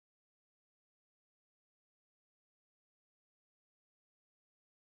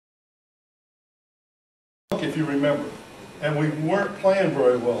drunk, if you remember, and we weren't playing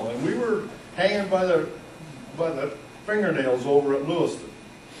very well, and we were hanging by the fingernails over at Lewiston.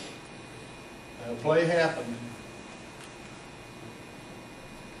 And a play happened.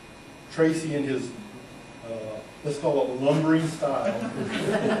 Tracy, in his let's call it lumbering style,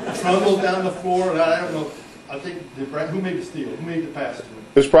 trundled down the floor, and I don't know. I think who made the steal? Who made the pass to him?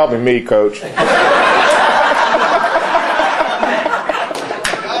 It's probably me, Coach. Got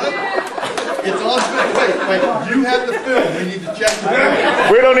it? It's all good. Wait. You have the film. We need to check the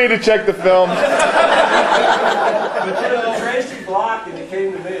film. We don't need to check the film. But you know, Tracy blocked and it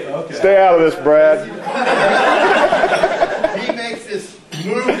came to me. Okay. Stay out of this, Brad. He makes this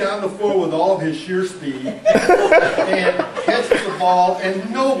move down the floor with all of his sheer speed and catches the ball, and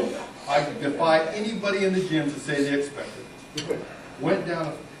I defy anybody in the gym to say they expected it. Went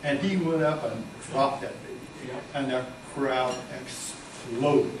down, and he went up and dropped that baby. And the crowd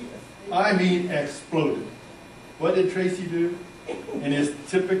exploded. I mean exploded. What did Tracy do? In his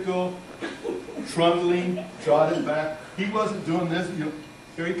typical trundling, trotted back. He wasn't doing this.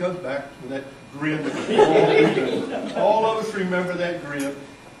 Here he comes back with that grin. All of us remember that grin.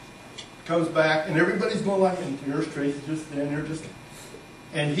 Comes back, and everybody's going like, and here's Tracy just standing there,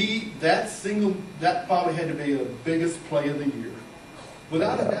 and that probably had to be the biggest play of the year,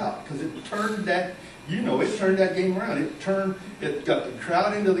 without a doubt, because it turned that game around. It got the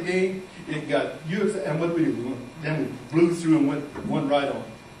crowd into the game. It got and what we do? Then we blew through and went right on.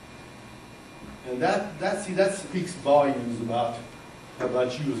 And that speaks volumes about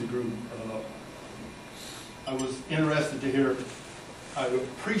you as a group. I was interested to hear. I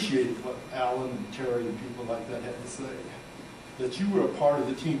appreciated what Alan and Terry and people like that had to say. That you were a part of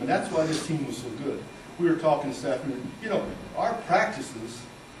the team, and that's why this team was so good. We were talking this afternoon. Our practices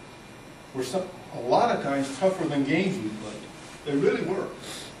were a lot of times tougher than games we played. They really were.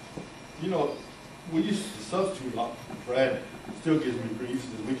 We used to substitute a lot. Brad still gives me grief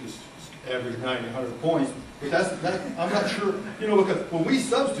that we just average 900 points, but I'm not sure. Because when we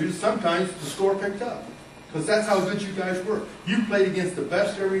substituted, sometimes the score picked up. Because that's how good you guys were. You played against the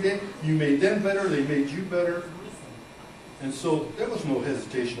best every day. You made them better. They made you better. And so there was no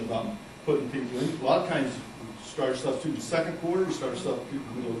hesitation about putting people in. A lot of times we started substituting in the second quarter. We started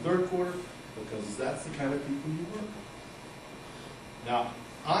substituting in the third quarter because that's the kind of people you were. Now,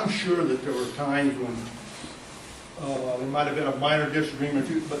 I'm sure that there were times when there might have been a minor disagreement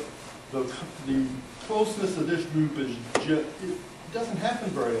too, but the closeness of this group it doesn't happen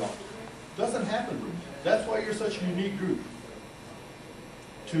very often. It doesn't happen. That's why you're such a unique group.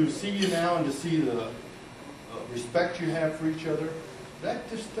 To see you now and to see the respect you have for each other, that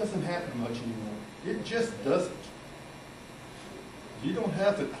just doesn't happen much anymore. It just doesn't. You don't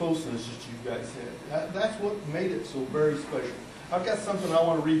have the closeness that you guys had. That's what made it so very special. I've got something I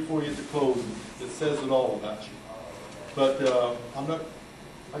want to read for you at the close that says it all about you. But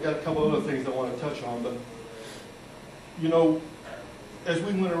I got a couple other things I want to touch on. But as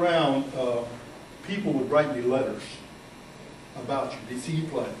we went around, people would write me letters about you. They see you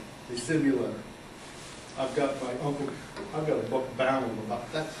play. They send me a letter. I've got a book bound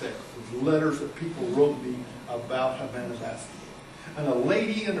about that thick with letters that people wrote me about Havana basketball. And a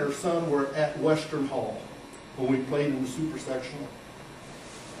lady and her son were at Western Hall when we played in the super sectional.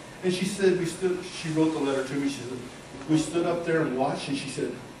 And she said, she wrote the letter to me. She said, we stood up there and watched, and she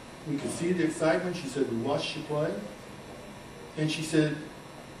said, we could see the excitement. She said, we watched you play. And she said,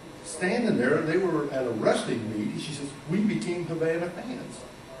 standing there, they were at a wrestling meet. She says, we became Havana fans.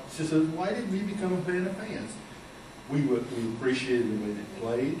 She says, why did we become Havana fans? We appreciated the way they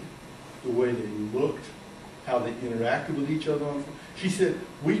played, the way they looked, how they interacted with each other. She said,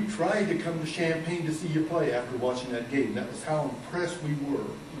 we tried to come to Champaign to see you play after watching that game. That was how impressed we were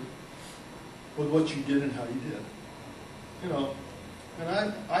with what you did and how you did.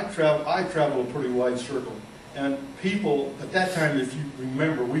 And I traveled a pretty wide circle. And people, at that time, if you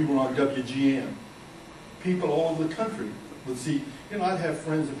remember, we were on WGN. People all over the country would see, I'd have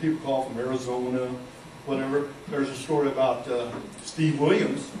friends and people call from Arizona, whatever. There's a story about Steve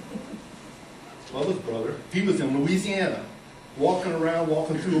Williams, Bubba's brother. He was in Louisiana, walking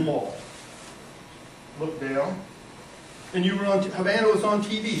through a mall. Looked down, and Havana was on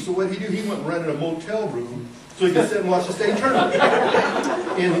TV, so what did he do? He went and rented a motel room so he could sit and watch the state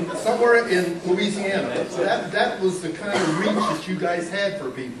tournament somewhere in Louisiana. So that was the kind of reach that you guys had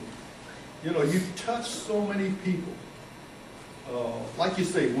for people. You touched so many people. Like you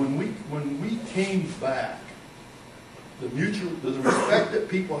say, when we came back, the respect that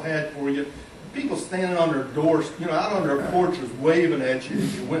people had for you, people standing on their doors, out on their porches, waving at you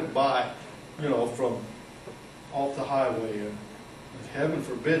as you went by, from off the highway, and heaven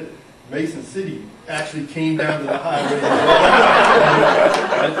forbid Mason City actually came down to the highway.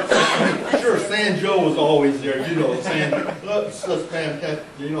 Sure, San Joe was always there, you know,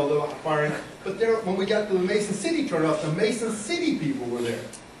 you know, the firing. But there, when we got to the Mason City turnout, the Mason City people were there.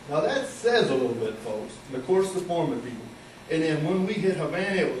 Now that says a little bit, folks. And of course, the Foreman people. And then when we hit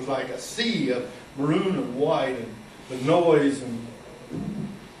Havana, it was like a sea of maroon and white, and the noise, and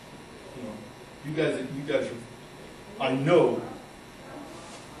you know, you guys are. I know.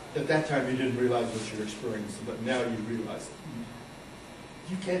 At that time, you didn't realize what you're experiencing, but now you realize it.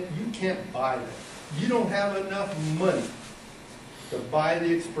 You can't buy that. You don't have enough money to buy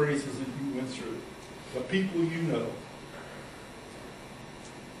the experiences that you went through. The people you know,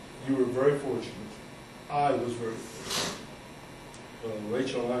 you were very fortunate. I was very fortunate.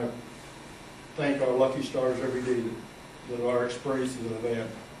 Rachel and I thank our lucky stars every day that our experiences in Havana.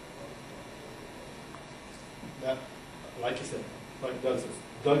 That, like I said, like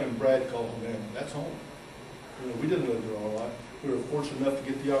Doug and Brad call Havana, that's home. You know, we didn't live there all our life. We were fortunate enough to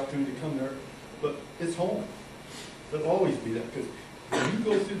get the opportunity to come there, but it's home. It'll always be that, because when you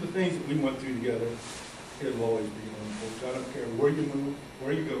go through the things that we went through together, it'll always be home, folks. I don't care where you move,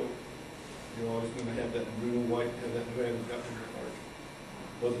 where you go, you're always going to have that blue and white, have that Havana got in your heart.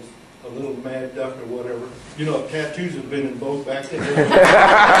 Whether it's a little mad duck or whatever. You know, tattoos have been in vogue back then. People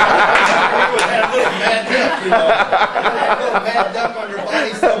had a little mad duck, you know. A little mad duck on your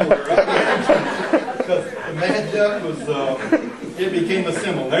body somewhere, right? Because the mad duck was, it became a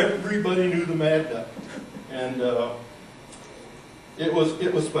symbol. Everybody knew the mad duck. And it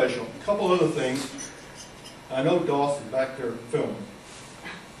was special. A couple other things. I know Dawson back there filming.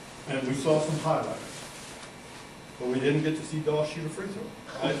 And we saw some highlights. But we didn't get to see Doss shoot a free throw.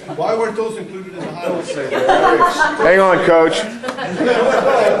 Why weren't those included in the highlights? Hang on, Coach.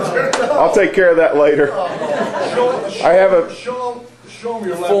 I'll take care of that later. Show them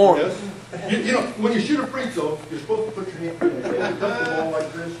your left. You know, when you shoot a free throw, you're supposed to put your hand, you dump the ball like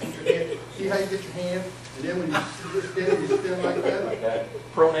this, put your hand, see how you get your hand, and then when you spin like that. Okay.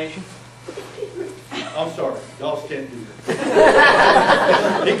 Pronation. I'm sorry, Doss can't do that.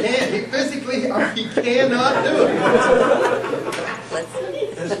 He can't. He physically, he cannot do it.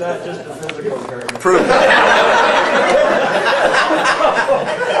 It's not just a physical curve. Prove it.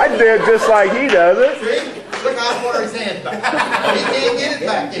 I did just like he does it. See? Look how far his hand back. He can't get it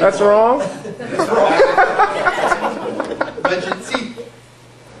back anymore. That's wrong. That's wrong. But you see,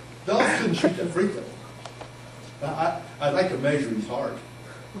 Doss couldn't shoot that free throw. I'd like to measure his heart.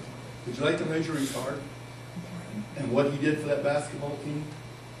 Would you like to measure his heart? And what he did for that basketball team?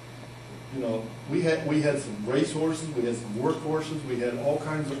 You know, we had some race horses, we had some work horses, we had all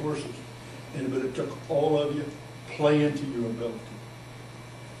kinds of horses. But it took all of you playing to your ability.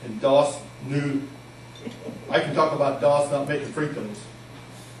 And Doss knew. I can talk about Doss not making free throws,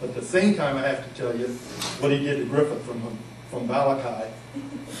 but at the same time, I have to tell you what he did to Griffith from Malachi.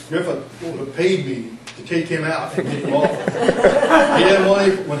 Griffith would have paid me to take him out and get him off. He didn't want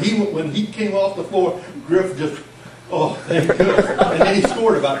to, when he came off the floor, Griffith just, oh, thank goodness. And then he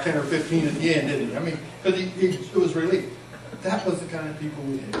scored about 10 or 15 at the end, didn't he? I mean, because it was relief. That was the kind of people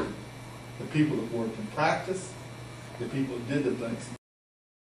we had. The people that worked in practice, the people that did the things.